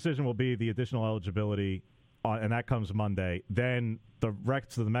first decision will be the additional eligibility, and that comes Monday. Then the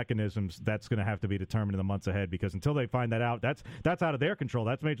rest of the mechanisms, that's going to have to be determined in the months ahead, because until they find that out, that's out of their control.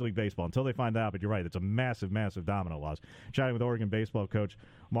 That's Major League Baseball. Until they find that out, but you're right, it's a massive, massive domino loss. Chatting with Oregon baseball coach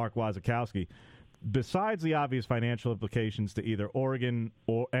Mark Wasikowski. Besides the obvious financial implications to either Oregon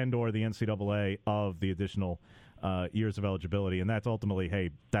or the NCAA of the additional years of eligibility, and that's ultimately, hey,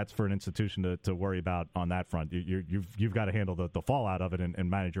 that's for an institution to worry about on that front. You've got to handle the fallout of it and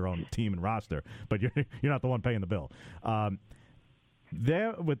manage your own team and roster, but you're not the one paying the bill.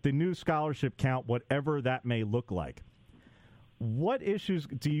 There, with the new scholarship count, whatever that may look like, what issues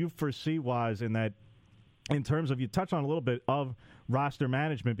do you foresee, Waz, in terms of, you touch on a little bit of roster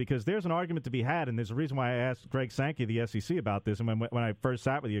management, because there's an argument to be had, and there's a reason why I asked Greg Sankey, the SEC, about this, and when I first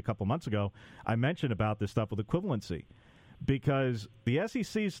sat with you a couple months ago, I mentioned about this stuff with equivalency, because the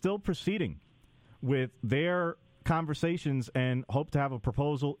SEC is still proceeding with their conversations and hope to have a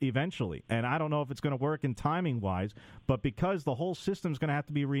proposal eventually. And I don't know if it's going to work in timing-wise, but because the whole system's going to have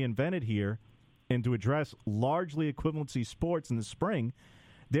to be reinvented here and to address largely equivalency sports in the spring,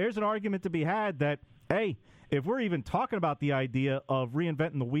 there's an argument to be had that, hey, if we're even talking about the idea of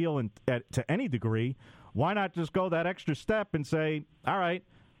reinventing the wheel to any degree, why not just go that extra step and say, all right,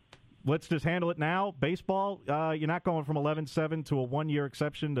 let's just handle it now. Baseball, you're not going from 11-7 to a one-year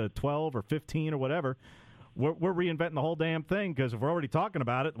exception to 12 or 15 or whatever. We're reinventing the whole damn thing, because if we're already talking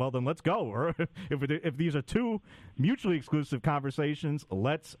about it, well, then let's go. Or if these are two mutually exclusive conversations,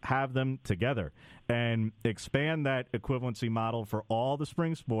 let's have them together and expand that equivalency model for all the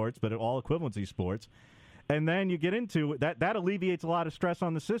spring sports, but all equivalency sports. And then you get into that alleviates a lot of stress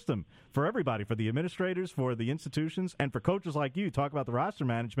on the system for everybody, for the administrators, for the institutions, and for coaches like you. Talk about the roster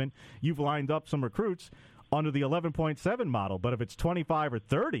management. You've lined up some recruits under the 11.7 model, but if it's 25 or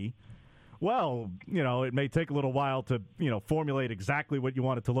 30, well, it may take a little while to, formulate exactly what you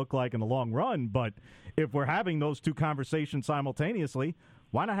want it to look like in the long run. But if we're having those two conversations simultaneously,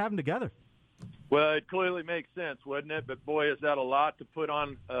 why not have them together? Well, it clearly makes sense, wouldn't it? But, boy, is that a lot to put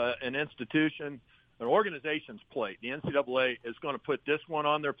on an institution, an organization's plate. The NCAA is going to put this one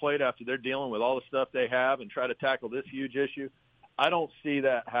on their plate after they're dealing with all the stuff they have and try to tackle this huge issue. I don't see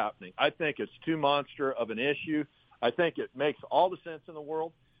that happening. I think it's too monster of an issue. I think it makes all the sense in the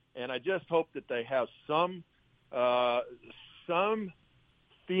world. And I just hope that they have some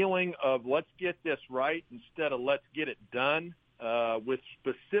feeling of let's get this right instead of let's get it done with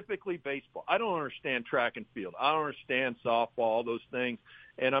specifically baseball. I don't understand track and field. I don't understand softball, all those things.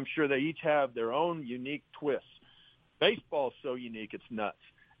 And I'm sure they each have their own unique twists. Baseball is so unique, it's nuts.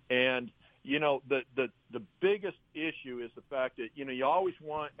 And, the biggest issue is the fact that, you always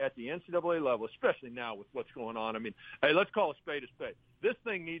want at the NCAA level, especially now with what's going on. I mean, hey, let's call a spade a spade. This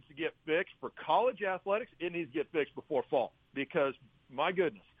thing needs to get fixed for college athletics. It needs to get fixed before fall because, my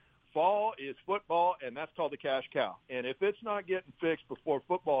goodness, fall is football, and that's called the cash cow. And if it's not getting fixed before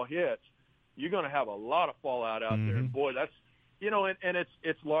football hits, you're going to have a lot of fallout out there. And, boy, And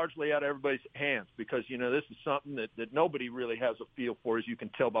it's largely out of everybody's hands because, this is something that nobody really has a feel for, as you can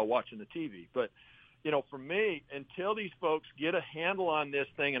tell by watching the TV. But, for me, until these folks get a handle on this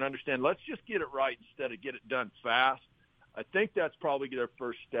thing and understand, let's just get it right instead of get it done fast, I think that's probably their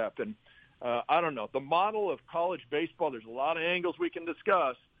first step. And I don't know. The model of college baseball, there's a lot of angles we can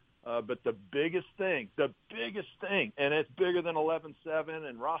discuss. But the biggest thing, and it's bigger than 11-7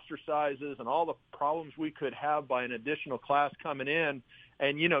 and roster sizes and all the problems we could have by an additional class coming in.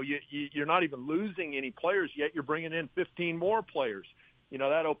 And, you're not even losing any players yet. You're bringing in 15 more players.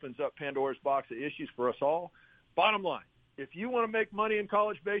 That opens up Pandora's box of issues for us all. Bottom line, if you want to make money in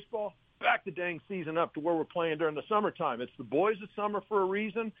college baseball, back the dang season up to where we're playing during the summertime. It's the boys of summer for a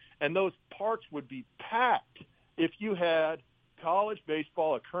reason, and those parks would be packed if you had college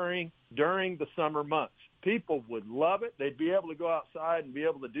baseball occurring during the summer months. People would love it. They'd be able to go outside and be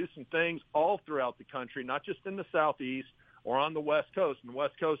able to do some things all throughout the country, not just in the Southeast or on the West Coast. And the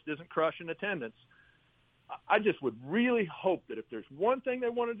West Coast isn't crushing attendance. I just would really hope that if there's one thing they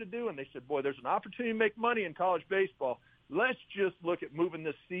wanted to do and they said, boy, there's an opportunity to make money in college baseball, let's just look at moving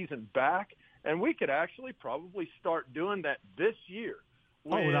this season back. And we could actually probably start doing that this year.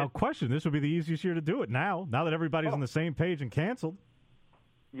 Without question. This would be the easiest year to do it now that everybody's on the same page and canceled.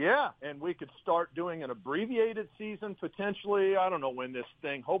 Yeah, and we could start doing an abbreviated season potentially. I don't know when this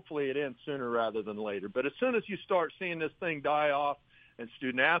thing, hopefully it ends sooner rather than later. But as soon as you start seeing this thing die off and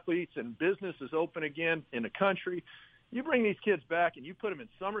student-athletes and businesses open again in the country, you bring these kids back and you put them in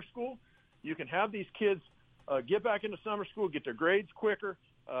summer school. You can have these kids get back into summer school, get their grades quicker,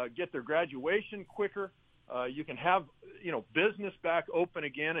 get their graduation quicker. You can have, business back open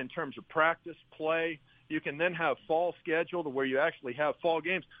again in terms of practice, play. You can then have fall schedule to where you actually have fall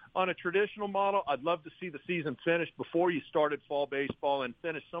games. On a traditional model, I'd love to see the season finished before you started fall baseball and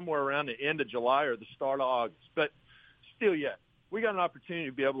finish somewhere around the end of July or the start of August. But still yet, we got an opportunity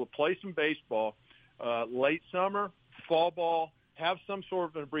to be able to play some baseball late summer, fall ball, have some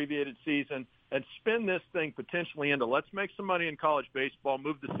sort of an abbreviated season, and spin this thing potentially into let's make some money in college baseball,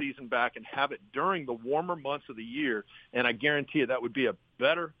 move the season back, and have it during the warmer months of the year. And I guarantee you that would be a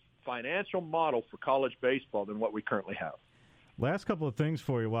better financial model for college baseball than what we currently have. Last couple of things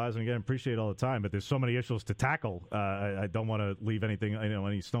for you, Wise, and again, appreciate all the time, but there's so many issues to tackle. I don't want to leave anything,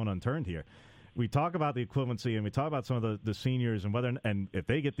 any stone unturned here. We talk about the equivalency, and we talk about some of the seniors and whether and if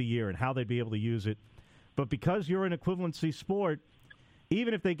they get the year and how they'd be able to use it. But because you're an equivalency sport,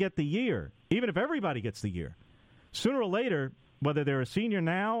 even if they get the year, even if everybody gets the year, sooner or later, whether they're a senior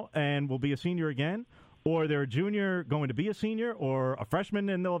now and will be a senior again, or they're a junior going to be a senior, or a freshman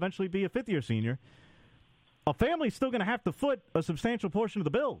and they'll eventually be a fifth-year senior, a family's still going to have to foot a substantial portion of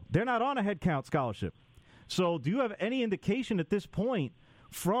the bill. They're not on a head count scholarship. So do you have any indication at this point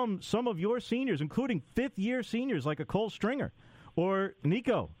from some of your seniors, including fifth-year seniors like a Cole Stringer or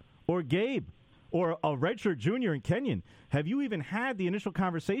Nico or Gabe, or a redshirt junior in Kenyon, have you even had the initial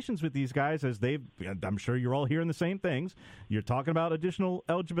conversations with these guys as I'm sure you're all hearing the same things. You're talking about additional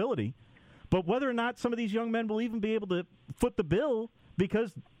eligibility. But whether or not some of these young men will even be able to foot the bill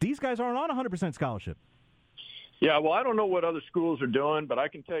because these guys aren't on 100% scholarship. Yeah, well, I don't know what other schools are doing, but I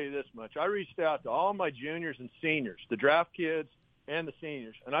can tell you this much. I reached out to all my juniors and seniors, the draft kids and the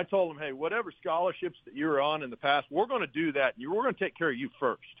seniors, and I told them, hey, whatever scholarships that you were on in the past, we're going to do that. We're going to take care of you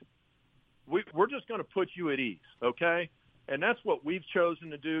first. We're just going to put you at ease, okay? And that's what we've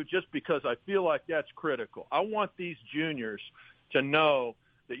chosen to do just because I feel like that's critical. I want these juniors to know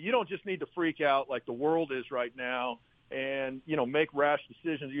that you don't just need to freak out like the world is right now and, make rash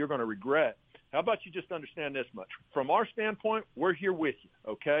decisions that you're going to regret. How about you just understand this much? From our standpoint, we're here with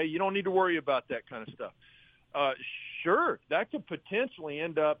you, okay? You don't need to worry about that kind of stuff. Sure, that could potentially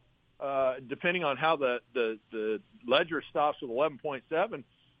end up, depending on how the ledger stops with 11.7,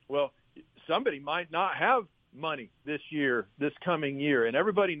 well, somebody might not have money this coming year, and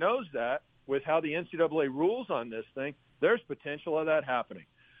everybody knows that with how the NCAA rules on this thing, there's potential of that happening.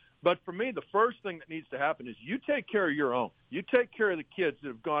 But for me, the first thing that needs to happen is you take care of your own. You take care of the kids that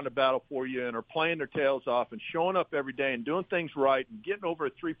have gone to battle for you and are playing their tails off and showing up every day and doing things right and getting over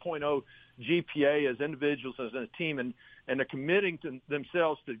a 3.0 GPA as individuals, as a team, and they're committing to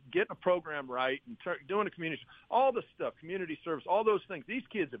themselves to getting a program right and doing a community, all this stuff, community service, all those things. These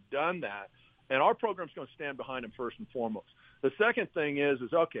kids have done that, and our program's going to stand behind them first and foremost. The second thing is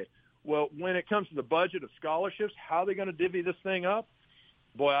okay, well, when it comes to the budget of scholarships, how are they going to divvy this thing up?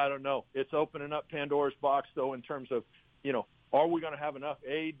 Boy, I don't know. It's opening up Pandora's box, though, in terms of, are we going to have enough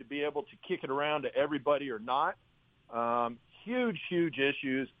aid to be able to kick it around to everybody or not? Huge, huge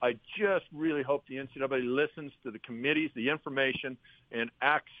issues. I just really hope the NCAA listens to the committees, the information, and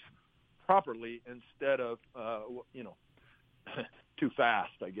acts properly instead of, too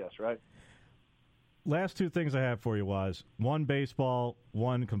fast, I guess, right? Last two things I have for you was one baseball,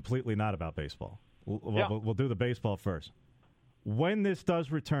 one completely not about baseball. We'll do the baseball first. When this does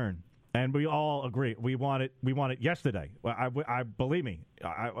return, and we all agree we want it yesterday. I believe me,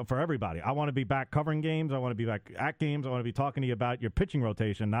 for everybody. I want to be back covering games. I want to be back at games. I want to be talking to you about your pitching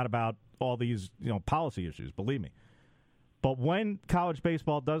rotation, not about all these policy issues. Believe me. But when college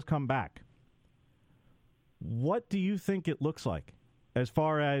baseball does come back, what do you think it looks like as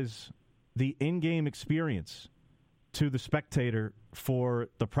far as the in-game experience to the spectator for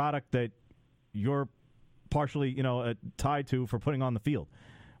the product that you're partially, tied to for putting on the field?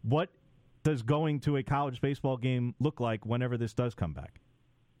 What does going to a college baseball game look like whenever this does come back?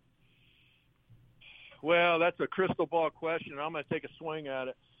 Well, that's a crystal ball question. I'm going to take a swing at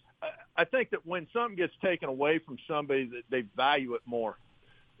it. I think that when something gets taken away from somebody, that they value it more.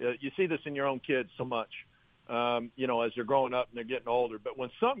 You see this in your own kids so much, as they're growing up and they're getting older. But when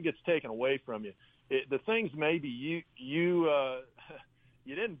something gets taken away from you, the things maybe you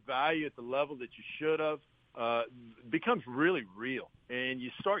didn't value at the level that you should have becomes really real. And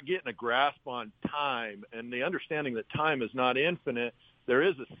you start getting a grasp on time and the understanding that time is not infinite. There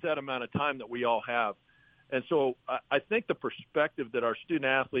is a set amount of time that we all have. And so I think the perspective that our student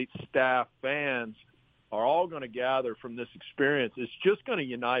athletes, staff, fans are all going to gather from this experience is just going to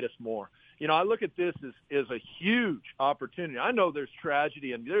unite us more. I look at this as a huge opportunity. I know there's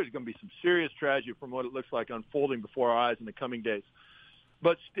tragedy, and there's going to be some serious tragedy from what it looks like unfolding before our eyes in the coming days.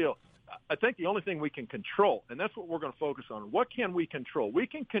 But still, I think the only thing we can control, and that's what we're going to focus on, what can we control? We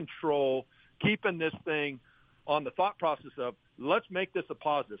can control keeping this thing on the thought process of let's make this a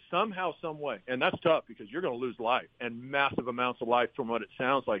positive somehow, some way. And that's tough because you're going to lose life and massive amounts of life from what it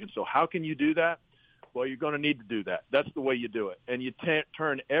sounds like. And so how can you do that? Well, you're going to need to do that. That's the way you do it. And you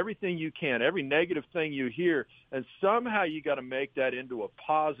turn everything you can, every negative thing you hear, and somehow you got to make that into a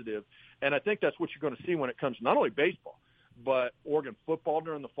positive. And I think that's what you're going to see when it comes to not only baseball, but Oregon football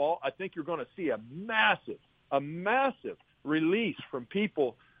during the fall. I think you're going to see a massive release from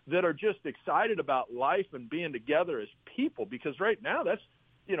people that are just excited about life and being together as people. Because right now that's,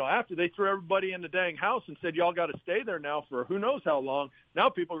 after they threw everybody in the dang house and said, y'all got to stay there now for who knows how long, now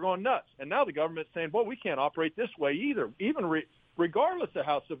people are going nuts. And now the government's saying, well, we can't operate this way either. Even regardless of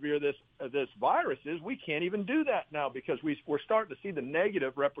how severe this virus is, we can't even do that now because we're starting to see the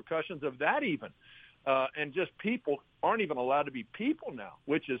negative repercussions of that even. And just people aren't even allowed to be people now,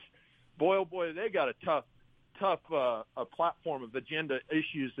 which is, boy, oh boy, they got a tough a platform of agenda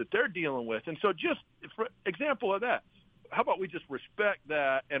issues that they're dealing with. And so just for example of that, how about we just respect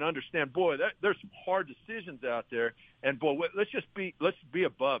that and understand, boy, there's some hard decisions out there. And boy, let's be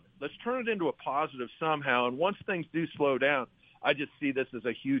above it. Let's turn it into a positive somehow. And once things do slow down, I just see this as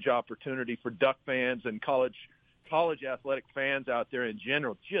a huge opportunity for Duck fans and college athletic fans out there in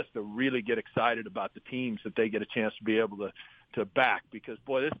general, just to really get excited about the teams that they get a chance to be able to back, because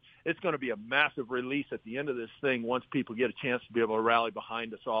boy, it's going to be a massive release at the end of this thing once people get a chance to be able to rally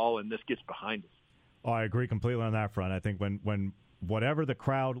behind us all and this gets behind us. Oh, I agree completely on that front. I think when whatever the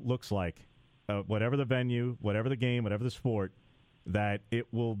crowd looks like, whatever the venue, whatever the game, whatever the sport, that it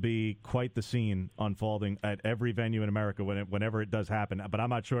will be quite the scene unfolding at every venue in America whenever it does happen. But I'm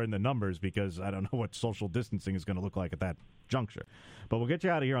not sure in the numbers because I don't know what social distancing is going to look like at that juncture. But we'll get you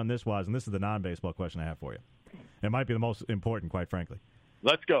out of here on this, Waz, and this is the non-baseball question I have for you. It might be the most important, quite frankly.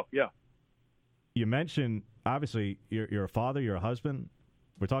 Let's go, yeah. You mentioned, obviously, you're a father, you're a husband.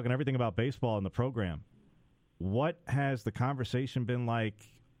 We're talking everything about baseball in the program. What has the conversation been like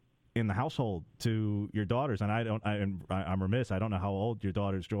in the household to your daughters? And I'm remiss, I don't know how old your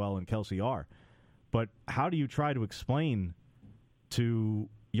daughters Joelle and Kelsey are, but how do you try to explain to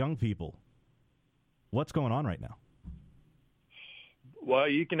young people what's going on right now? Well,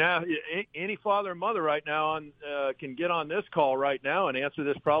 you can have any father and mother right now can get on this call right now and answer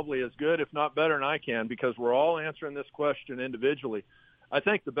this probably as good, if not better than I can, because we're all answering this question individually. I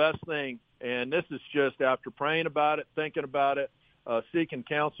think the best thing, and this is just after praying about it, thinking about it, seeking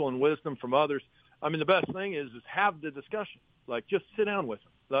counsel and wisdom from others. I mean, the best thing is have the discussion. Like, just sit down with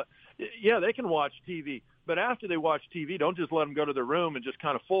them. Yeah, they can watch TV, but after they watch TV, don't just let them go to their room and just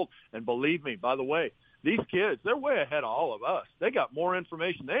kind of fold. And believe me, by the way, these kids, they're way ahead of all of us. They got more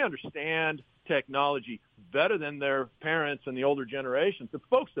information. They understand technology better than their parents and the older generations. The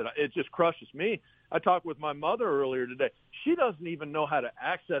folks it just crushes me. I talked with my mother earlier today. She doesn't even know how to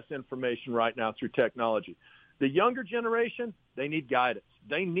access information right now through technology. The younger generation, they need guidance.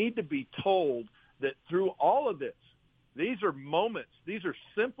 They need to be told that through all of this, these are moments, these are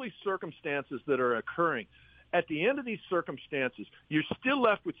simply circumstances that are occurring. At the end of these circumstances, you're still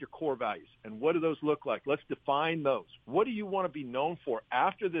left with your core values. And what do those look like? Let's define those. What do you want to be known for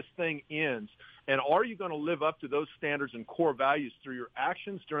after this thing ends? And are you going to live up to those standards and core values through your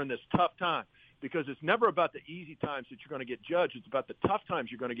actions during this tough time? Because it's never about the easy times that you're going to get judged. It's about the tough times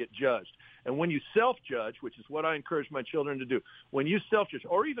you're going to get judged. And when you self-judge, which is what I encourage my children to do, when you self-judge,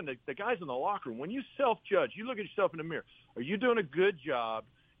 or even the guys in the locker room, when you self-judge, you look at yourself in the mirror. Are you doing a good job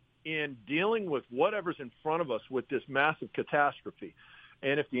in dealing with whatever's in front of us with this massive catastrophe?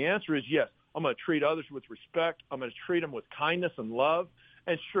 And if the answer is yes, I'm going to treat others with respect. I'm going to treat them with kindness and love.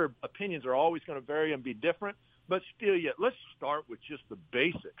 And sure, opinions are always going to vary and be different, but still yet, let's start with just the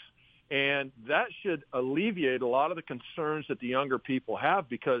basics. And that should alleviate a lot of the concerns that the younger people have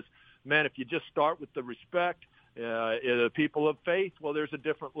because, man, if you just start with the respect, the people of faith, well, there's a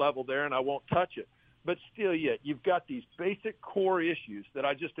different level there, and I won't touch it. But still yet, you've got these basic core issues that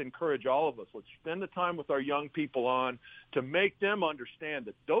I just encourage all of us. Let's spend the time with our young people on to make them understand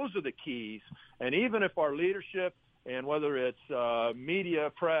that those are the keys. And even if our leadership, and whether it's media,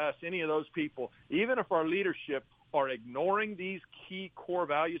 press, any of those people, even if our leadership are ignoring these key core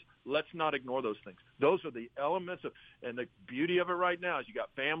values, let's not ignore those things. Those are the elements of, and the beauty of it right now is you got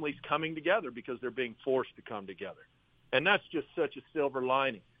families coming together because they're being forced to come together. And that's just such a silver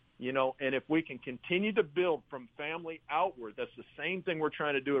lining, you know, and if we can continue to build from family outward, that's the same thing we're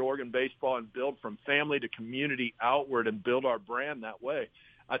trying to do at Oregon Baseball and build from family to community outward and build our brand that way.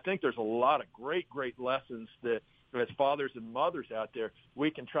 I think there's a lot of great, great lessons that as fathers and mothers out there,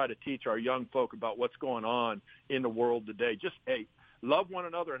 we can try to teach our young folk about what's going on in the world today. Just, hey, love one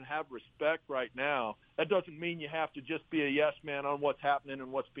another and have respect right now. That doesn't mean you have to just be a yes man on what's happening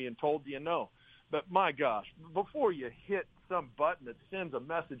and what's being told to you, no. But my gosh, before you hit some button that sends a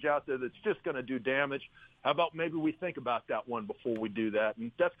message out there that's just going to do damage, how about maybe we think about that one before we do that?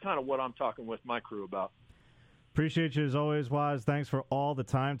 And that's kind of what I'm talking with my crew about. Appreciate you as always, Waz. Thanks for all the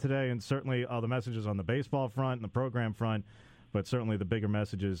time today, and certainly all the messages on the baseball front and the program front, but certainly the bigger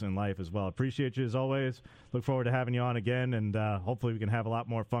messages in life as well. Appreciate you as always. Look forward to having you on again, and hopefully we can have a lot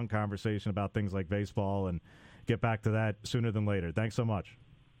more fun conversation about things like baseball and get back to that sooner than later. Thanks so much.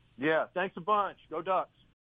 Yeah, thanks a bunch. Go Ducks.